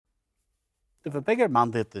They have a bigger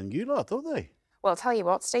mandate than you lot, don't they? Well, I'll tell you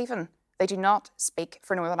what, Stephen. They do not speak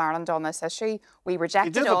for Northern Ireland on this issue. We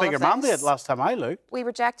rejected all of this. You did have a bigger mandate last time I looked. We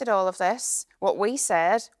rejected all of this. What we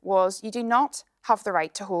said was you do not have the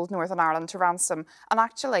right to hold Northern Ireland to ransom. And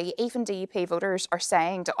actually, even DUP voters are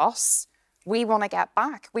saying to us, we want to get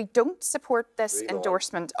back. We don't support this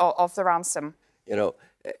endorsement of the ransom. You know,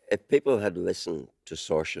 if people had listened to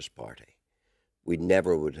Sorcha's party, we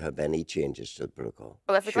never would have any changes to the protocol.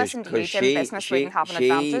 Well, if we listened to you, Jim, business wouldn't have an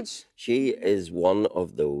advantage. She is one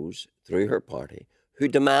of those, through her party, who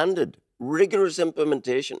demanded rigorous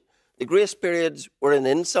implementation. The grace periods were an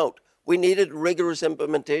insult. We needed rigorous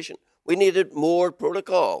implementation. We needed more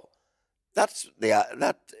protocol. That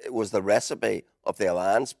was the recipe of the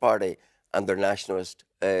Alliance Party and their nationalist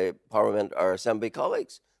parliament or assembly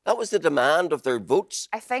colleagues. That was the demand of their votes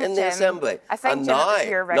in the Assembly. I think, and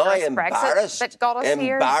Jim, now embarrassed, that got us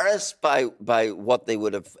embarrassed by what they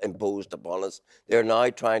would have imposed upon us, they're now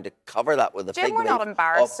trying to cover that with a Jim, fig we're leaf not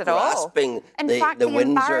embarrassed of at all. grasping In the fact, Windsor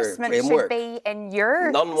embarrassment framework. should be in your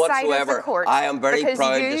None whatsoever. side of the court. I am very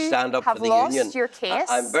proud to stand up for the union. Your case.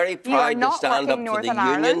 I'm very proud to stand up for the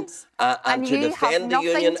union and to defend the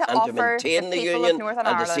union and to maintain the union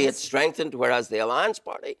and to see it strengthened, whereas the Alliance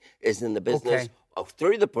Party is in the business of,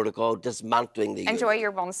 through the protocol, dismantling the Enjoy union.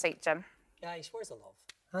 your one seat, Jim. Guys, where's the love?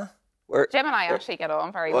 Huh? Jim and I actually get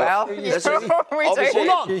on very well. Hold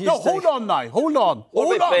on. No, hold on now. Hold on.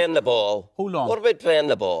 What about playing the ball? Hold on. What about playing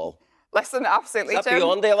the ball? Listen, absolutely, Is that Jim.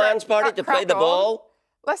 beyond the Alliance Party to play the ball?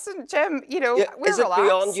 Listen, Jim, you know, we're Is it relaxed.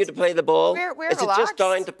 beyond you to play the ball? We're Is it just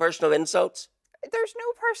down to personal insults? There's no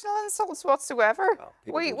personal insults whatsoever. Oh,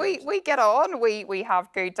 we get on. We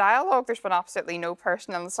have good dialogue. There's been absolutely no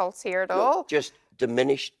personal insults here at all. Just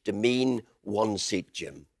diminish, demean one seat,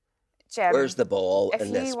 Jim. Jim, where's the ball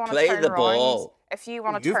in this? Play the ball. If you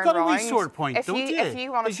want to turn You've got round, a wee sore point, don't you? If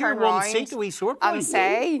you want to turn one round seat, a wee sore point. and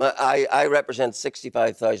say... I represent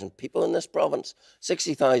 65,000 people in this province.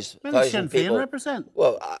 65,000 people. Represent?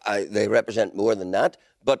 Well, they represent more than that.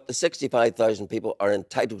 But the 65,000 people are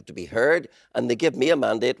entitled to be heard, and they give me a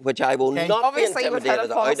mandate which I will not Obviously, be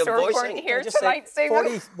intimidated out of voicing. Here tonight,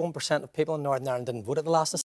 41% of people in Northern Ireland didn't vote at the last